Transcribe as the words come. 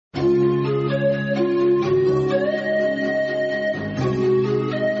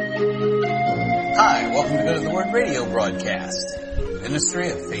to the Word Radio broadcast, ministry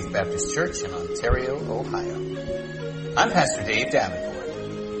of Faith Baptist Church in Ontario, Ohio. I'm Pastor Dave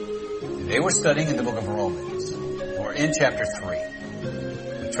Davenport. Today we're studying in the book of Romans. We're in chapter 3.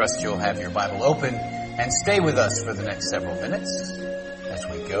 We trust you'll have your Bible open and stay with us for the next several minutes as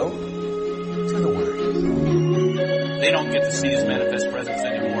we go to the Word. They don't get to see His manifest presence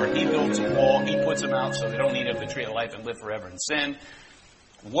anymore. He builds a wall. He puts them out so they don't eat of the tree of life and live forever in sin.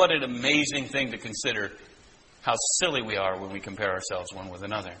 What an amazing thing to consider how silly we are when we compare ourselves one with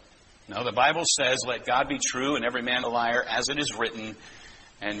another. Now, the Bible says, let God be true and every man a liar, as it is written.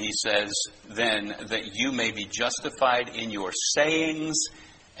 And He says, then, that you may be justified in your sayings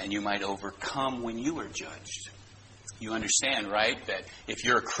and you might overcome when you are judged. You understand, right, that if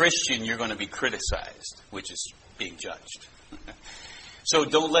you're a Christian, you're going to be criticized, which is being judged. So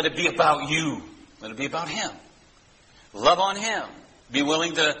don't let it be about you. Let it be about Him. Love on Him. Be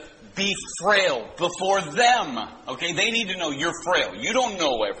willing to be frail before them. Okay, they need to know you're frail. You don't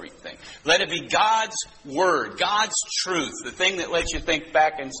know everything. Let it be God's Word, God's truth, the thing that lets you think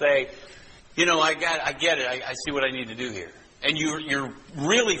back and say, you know, I get it. I see what I need to do here. And you're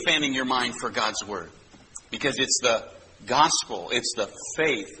really fanning your mind for God's Word. Because it's the gospel. It's the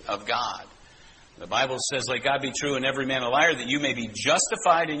faith of God. The Bible says, let God be true and every man a liar, that you may be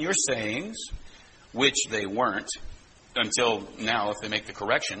justified in your sayings, which they weren't until now if they make the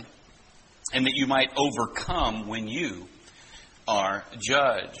correction, and that you might overcome when you are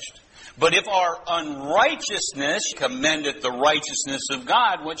judged. But if our unrighteousness commendeth the righteousness of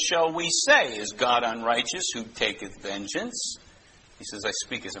God, what shall we say? Is God unrighteous who taketh vengeance? He says, I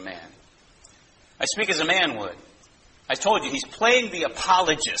speak as a man. I speak as a man would. I told you, he's playing the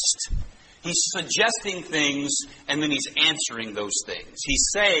apologist. He's suggesting things, and then he's answering those things. He's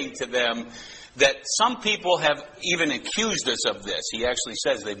saying to them that some people have even accused us of this. He actually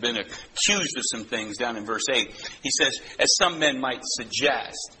says they've been accused of some things down in verse 8. He says, as some men might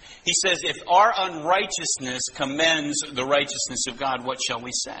suggest. He says, if our unrighteousness commends the righteousness of God, what shall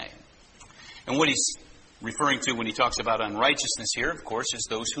we say? And what he's referring to when he talks about unrighteousness here, of course, is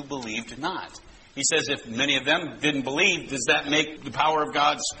those who believed not. He says, if many of them didn't believe, does that make the power of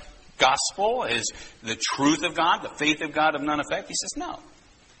God's gospel, is the truth of God, the faith of God of none effect? He says, no.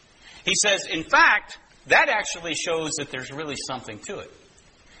 He says, in fact, that actually shows that there's really something to it.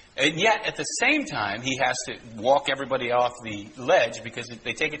 And yet, at the same time, he has to walk everybody off the ledge because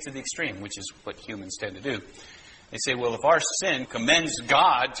they take it to the extreme, which is what humans tend to do. They say, well, if our sin commends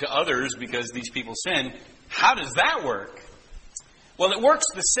God to others because these people sin, how does that work? Well, it works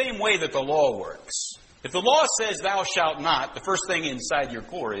the same way that the law works. If the law says thou shalt not, the first thing inside your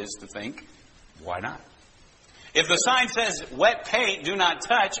core is to think, why not? If the sign says wet paint, do not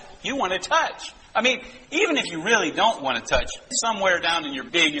touch, you want to touch. I mean, even if you really don't want to touch, somewhere down in your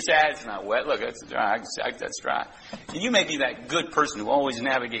being you say, it's not wet. Look, that's dry. That's dry. And you may be that good person who always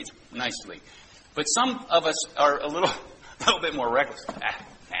navigates nicely. But some of us are a little bit more reckless.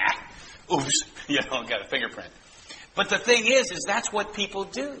 Oops, got a fingerprint. But the thing is that's what people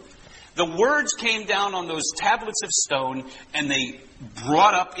do. The words came down on those tablets of stone, and they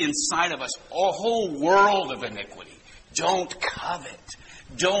brought up inside of us a whole world of iniquity. Don't covet.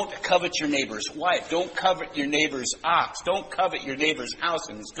 Don't covet your neighbor's wife. Don't covet your neighbor's ox. Don't covet your neighbor's house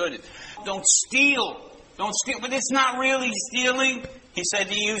and his goods. Don't steal. Don't steal. But it's not really stealing. He said,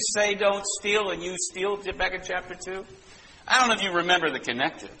 do you say don't steal and you steal? Back in chapter 2. I don't know if you remember the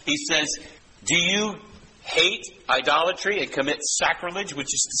connective. He says, do you hate idolatry and commit sacrilege,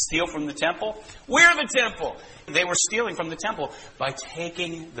 which is to steal from the temple? We're the temple. They were stealing from the temple by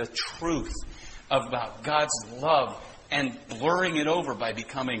taking the truth about God's love and blurring it over by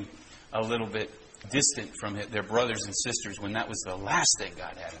becoming a little bit distant from their brothers and sisters when that was the last thing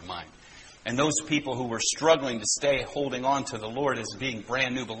God had in mind. And those people who were struggling to stay holding on to the Lord as being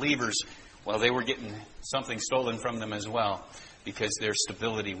brand new believers, well, they were getting something stolen from them as well because their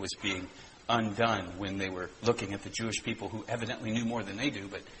stability was being undone when they were looking at the Jewish people who evidently knew more than they do,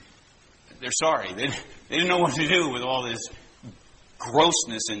 but they're sorry. They didn't know what to do with all this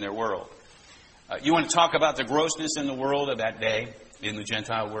grossness in their world. You want to talk about the grossness in the world of that day, in the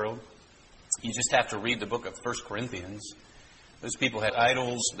Gentile world? You just have to read the book of 1 Corinthians. Those people had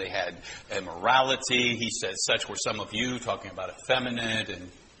idols. They had immorality. He says, such were some of you, talking about effeminate and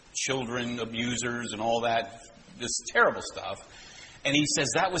children abusers and all that, this terrible stuff. And he says,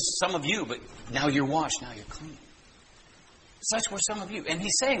 that was some of you, but now you're washed, now you're clean. Such were some of you. And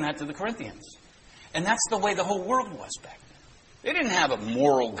he's saying that to the Corinthians. And that's the way the whole world was back then. They didn't have a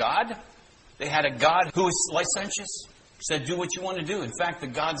moral God. They had a God who was licentious, said, do what you want to do. In fact, the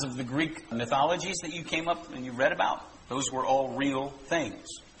gods of the Greek mythologies that you came up and you read about, those were all real things.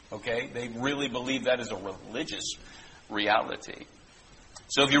 Okay? They really believe that is a religious reality.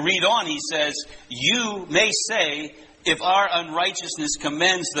 So if you read on, he says, you may say, if our unrighteousness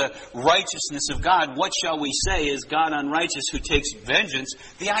commends the righteousness of God, what shall we say? Is God unrighteous who takes vengeance?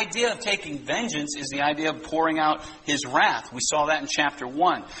 The idea of taking vengeance is the idea of pouring out his wrath. We saw that in chapter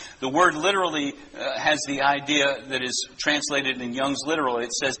 1. The word literally has the idea that is translated in Young's literal.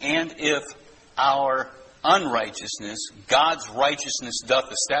 It says, and if our unrighteousness, God's righteousness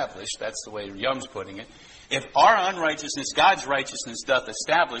doth establish. That's the way Young's putting it. If our unrighteousness, God's righteousness doth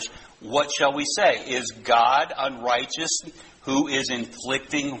establish, what shall we say? Is God unrighteous who is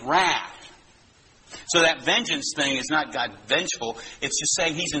inflicting wrath? So that vengeance thing is not God vengeful. It's just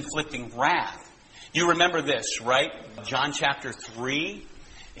saying he's inflicting wrath. You remember this, right? John chapter 3.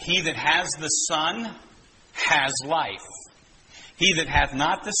 He that has the Son has life. He that hath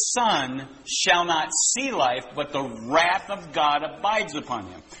not the Son shall not see life, but the wrath of God abides upon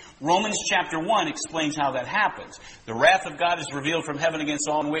him. Romans chapter 1 explains how that happens. The wrath of God is revealed from heaven against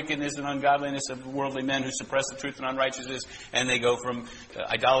all wickedness and ungodliness of worldly men who suppress the truth and unrighteousness, and they go from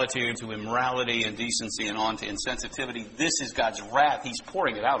idolatry to immorality and decency and on to insensitivity. This is God's wrath. He's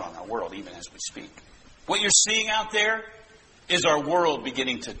pouring it out on our world even as we speak. What you're seeing out there is our world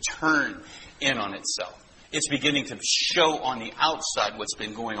beginning to turn in on itself. It's beginning to show on the outside what's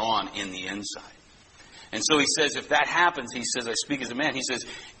been going on in the inside. And so he says, if that happens, he says, I speak as a man, he says,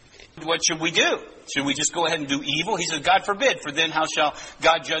 what should we do? Should we just go ahead and do evil? He says, God forbid, for then how shall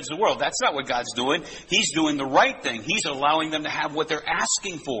God judge the world? That's not what God's doing. He's doing the right thing. He's allowing them to have what they're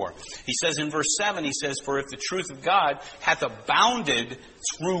asking for. He says in verse 7, he says, for if the truth of God hath abounded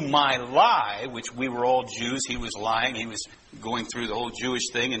through my lie, which we were all Jews, he was lying, he was going through the whole Jewish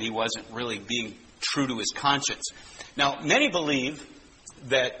thing, and he wasn't really being true to his conscience. Now, many believe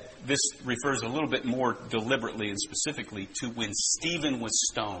that this refers a little bit more deliberately and specifically to when Stephen was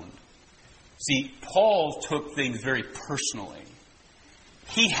stoned. See, Paul took things very personally.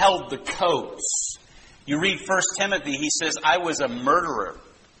 He held the coats. You read 1 Timothy, he says, I was a murderer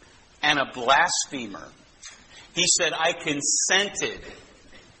and a blasphemer. He said, I consented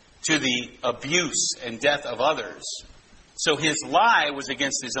to the abuse and death of others. So his lie was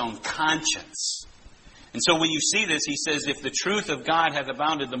against his own conscience. And so when you see this, he says, if the truth of God hath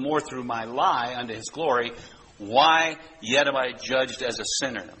abounded the more through my lie unto his glory, why yet am I judged as a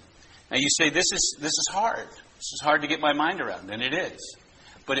sinner? Now you say, this is hard. This is hard to get my mind around, and it is.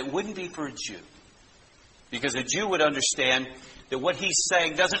 But it wouldn't be for a Jew. Because a Jew would understand that what he's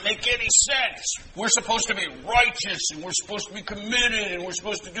saying doesn't make any sense. We're supposed to be righteous, and we're supposed to be committed, and we're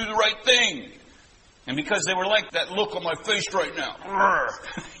supposed to do the right thing. And because they were like that look on my face right now,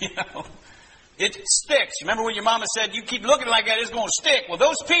 you know, it sticks. Remember when your mama said, you keep looking like that, it's going to stick. Well,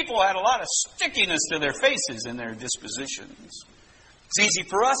 those people had a lot of stickiness to their faces and their dispositions. It's easy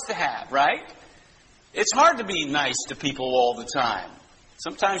for us to have, right? It's hard to be nice to people all the time.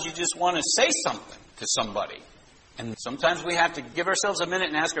 Sometimes you just want to say something to somebody. And sometimes we have to give ourselves a minute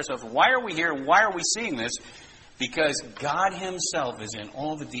and ask ourselves, why are we here? Why are we seeing this? Because God himself is in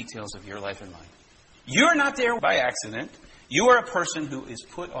all the details of your life and mine. You're not there by accident. You are a person who is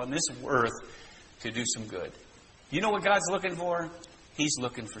put on this earth to do some good. You know what God's looking for? He's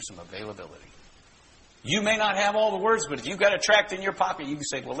looking for some availability. You may not have all the words, but if you've got a tract in your pocket, you can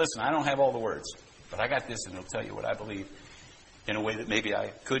say, well, listen, I don't have all the words, but I got this, and it'll tell you what I believe in a way that maybe I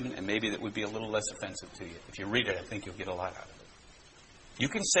couldn't, and maybe that would be a little less offensive to you. If you read it, I think you'll get a lot out of it. You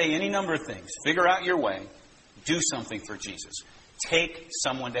can say any number of things. Figure out your way. Do something for Jesus. Take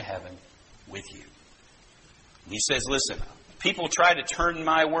someone to heaven with you. He says, listen, people try to turn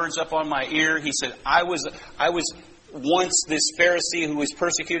my words up on my ear. He said, I was once this Pharisee who was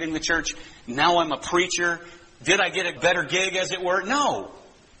persecuting the church. Now I'm a preacher. Did I get a better gig, as it were? No.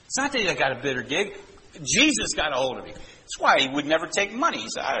 It's not that I got a better gig. Jesus got a hold of me. That's why he would never take money. He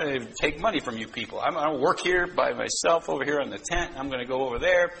said, I don't even take money from you people. I'm going to work here by myself over here on the tent. I'm going to go over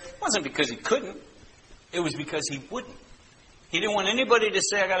there. It wasn't because he couldn't. It was because he wouldn't. He didn't want anybody to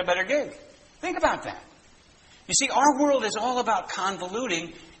say I got a better gig. Think about that. You see, our world is all about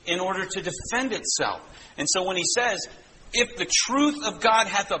convoluting in order to defend itself. And so when he says, if the truth of God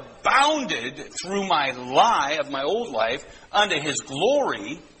hath abounded through my lie of my old life unto his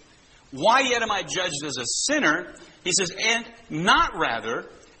glory, why yet am I judged as a sinner? He says, and not rather,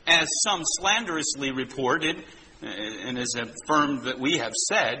 as some slanderously reported, and is affirmed that we have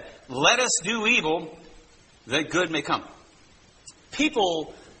said, let us do evil that good may come.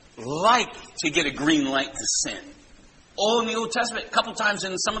 People like to get a green light to sin. Oh, in the Old Testament, a couple times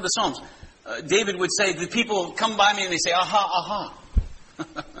in some of the Psalms, David would say, the people come by me and they say, aha,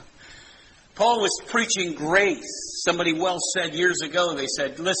 aha. Paul was preaching grace. Somebody well said years ago, they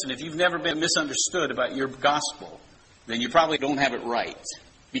said, listen, if you've never been misunderstood about your gospel, then you probably don't have it right.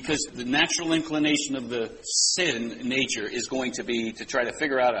 Because the natural inclination of the sin nature is going to be to try to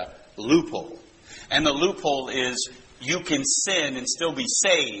figure out a loophole. And the loophole is you can sin and still be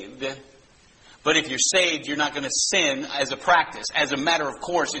saved. But if you're saved, you're not going to sin as a practice. As a matter of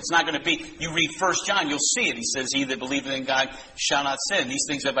course, it's not going to be. You read 1 John, you'll see it. He says, he that believeth in God shall not sin. These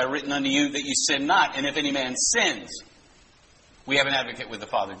things have I written unto you that you sin not. And if any man sins, we have an advocate with the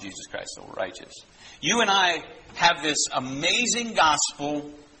Father, Jesus Christ, the righteous. You and I have this amazing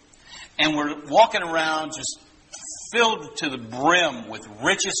gospel, and we're walking around just filled to the brim with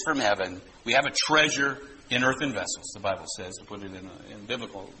riches from heaven. We have a treasure in earthen vessels, the Bible says, to put it in a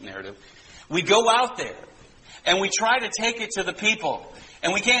biblical narrative. We go out there, and we try to take it to the people.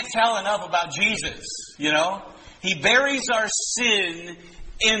 And we can't tell enough about Jesus, you know. He buries our sin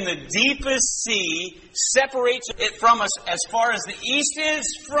in the deepest sea, separates it from us as far as the east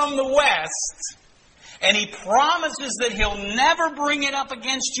is from the west, and He promises that He'll never bring it up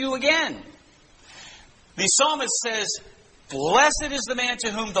against you again. The psalmist says, blessed is the man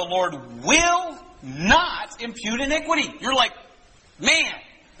to whom the Lord will not impute iniquity. You're like, man,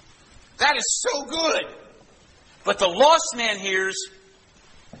 that is so good. But the lost man hears,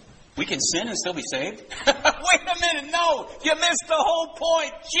 we can sin and still be saved? Wait a minute, no. You missed the whole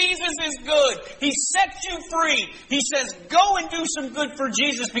point. Jesus is good. He sets you free. He says, go and do some good for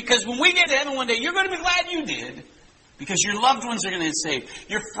Jesus, because when we get to heaven one day, you're going to be glad you did. Because your loved ones are going to get saved.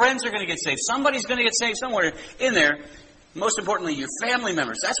 Your friends are going to get saved. Somebody's going to get saved somewhere in there. Most importantly, your family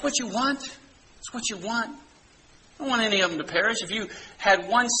members. That's what you want. That's what you want. I don't want any of them to perish. If you had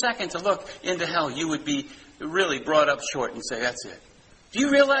 1 second to look into hell, you would be really brought up short and say, that's it. Do you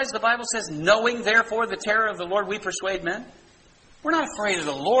realize the Bible says, knowing therefore the terror of the Lord, we persuade men? We're not afraid of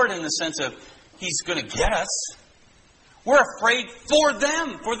the Lord in the sense of He's going to get us. We're afraid for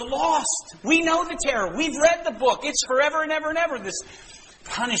them, for the lost. We know the terror. We've read the book. It's forever and ever and ever, this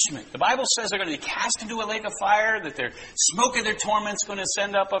punishment. The Bible says they're going to be cast into a lake of fire, that their smoke of their torment's going to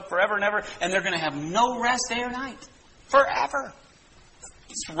ascend up forever and ever, and they're going to have no rest day or night. Forever.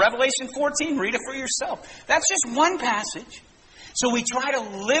 It's Revelation 14. Read it for yourself. That's just one passage. So we try to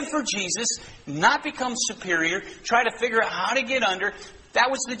live for Jesus, not become superior, try to figure out how to get under. That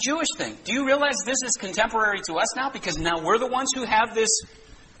was the Jewish thing. Do you realize this is contemporary to us now? Because now we're the ones who have this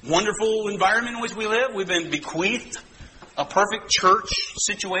wonderful environment in which we live. We've been bequeathed a perfect church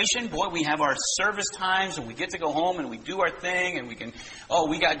situation. Boy, we have our service times, and we get to go home and we do our thing, and we can,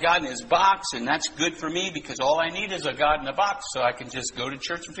 we got God in His box, and that's good for me because all I need is a God in a box, so I can just go to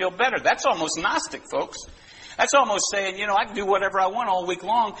church and feel better. That's almost Gnostic, folks. That's almost saying, I can do whatever I want all week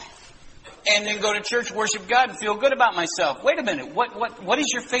long and then go to church, worship God, and feel good about myself. Wait a minute. What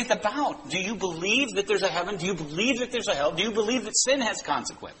is your faith about? Do you believe that there's a heaven? Do you believe that there's a hell? Do you believe that sin has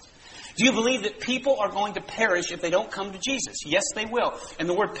consequence? Do you believe that people are going to perish if they don't come to Jesus? Yes, they will. And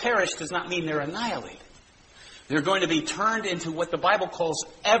the word perish does not mean they're annihilated. They're going to be turned into what the Bible calls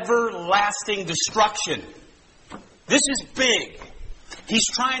everlasting destruction. This is big. He's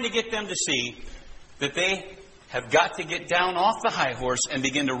trying to get them to see that they have got to get down off the high horse and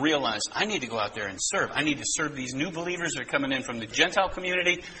begin to realize, I need to go out there and serve. I need to serve these new believers that are coming in from the Gentile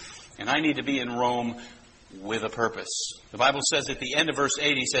community, and I need to be in Rome with a purpose. The Bible says at the end of verse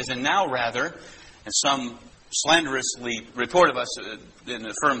 8, He says, and now rather, and some slanderously report of us and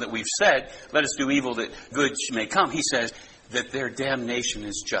affirm that we've said, let us do evil that good may come. He says that their damnation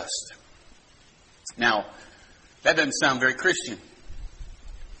is just. Now, that doesn't sound very Christian,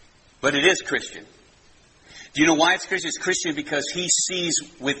 but it is Christian. Do you know why it's Christian? It's Christian because He sees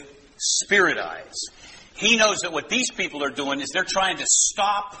with spirit eyes. He knows that what these people are doing is they're trying to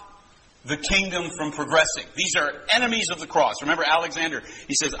stop the kingdom from progressing. These are enemies of the cross. Remember Alexander?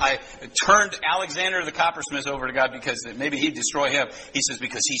 He says, I turned Alexander the coppersmith over to God because maybe he'd destroy him. He says,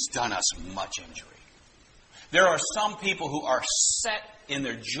 because he's done us much injury. There are some people who are set in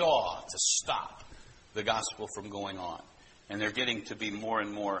their jaw to stop the gospel from going on. And they're getting to be more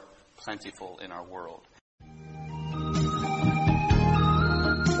and more plentiful in our world.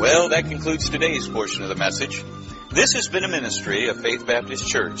 Well, that concludes today's portion of the message. This has been a ministry of Faith Baptist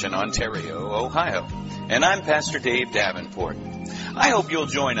Church in Ontario, Ohio. And I'm Pastor Dave Davenport. I hope you'll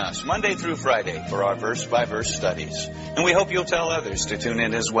join us Monday through Friday for our verse-by-verse studies. And we hope you'll tell others to tune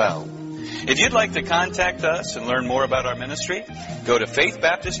in as well. If you'd like to contact us and learn more about our ministry, go to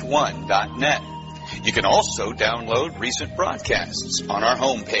faithbaptist1.net. You can also download recent broadcasts on our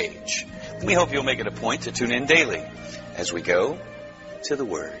homepage. We hope you'll make it a point to tune in daily as we go to the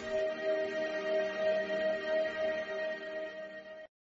Word.